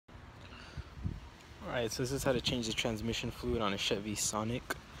Alright, so this is how to change the transmission fluid on a Chevy Sonic.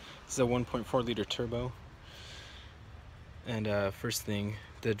 This is a 1.4 liter turbo. And first thing,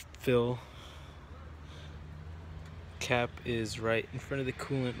 the fill cap is right in front of the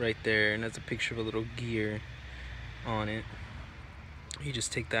coolant right there, and that's a picture of a little gear on it. You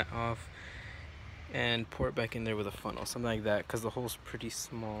just take that off and pour it back in there with a funnel, something like that, because the hole's pretty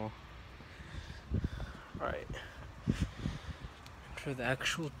small. Alright, for the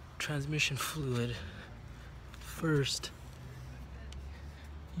actual transmission fluid, first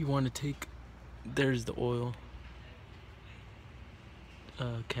you want to take, there's the oil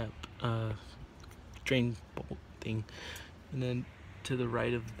cap, drain bolt thing, and then to the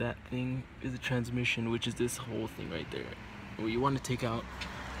right of that thing is the transmission, which is this whole thing right there. What you want to take out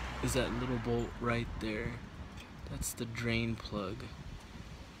is that little bolt right there. That's the drain plug.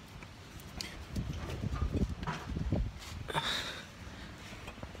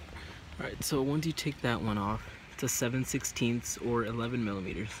 Alright, so once you take that one off, it's a 7/16 or 11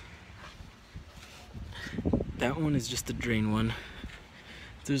 millimeters. That one is just the drain one.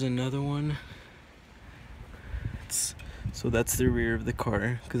 There's another one. So that's the rear of the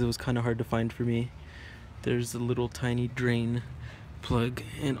car, because it was kind of hard to find for me. There's a little tiny drain plug,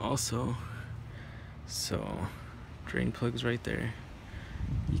 and also, so drain plug's right there.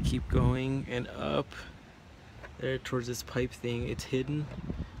 You keep going and up there towards this pipe thing. It's hidden.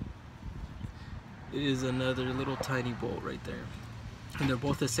 Is another little tiny bolt right there, and they're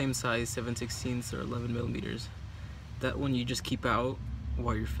both the same size, 7/16 or 11 millimeters. That one you just keep out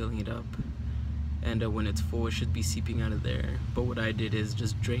while you're filling it up, and when it's full it should be seeping out of there. But what I did is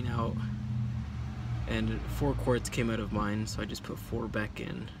just drain out, and 4 quarts came out of mine, so I just put 4 back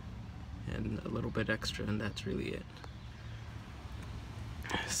in and a little bit extra, and that's really it.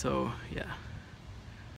 So yeah.